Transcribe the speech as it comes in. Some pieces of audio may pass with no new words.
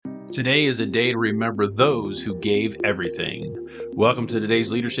Today is a day to remember those who gave everything. Welcome to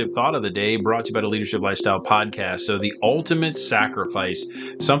today's Leadership Thought of the Day, brought to you by the Leadership Lifestyle Podcast. So, the ultimate sacrifice,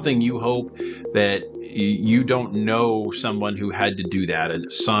 something you hope that you don't know someone who had to do that, a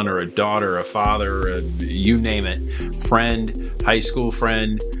son or a daughter, a father, you name it, friend, high school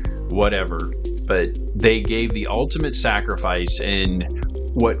friend, whatever. But they gave the ultimate sacrifice, and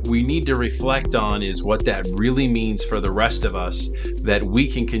what we need to reflect on is what that really means for the rest of us, that we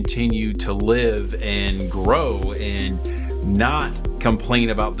can continue to live and grow and not complain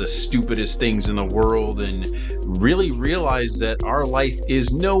about the stupidest things in the world, and really realize that our life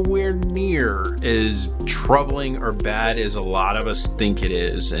is nowhere near as troubling or bad as a lot of us think it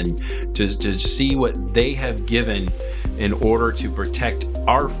is, and to see what they have given in order to protect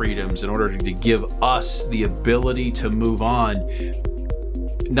our freedoms, in order to give us the ability to move on.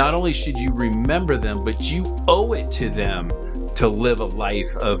 Not only should you remember them, but you owe it to them to live a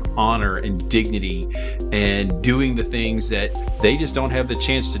life of honor and dignity and doing the things that they just don't have the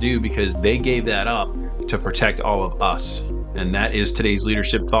chance to do because they gave that up to protect all of us. And that is today's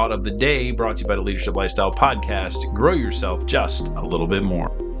Leadership Thought of the Day, brought to you by the Leadership Lifestyle Podcast. Grow yourself just a little bit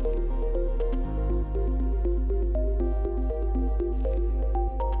more.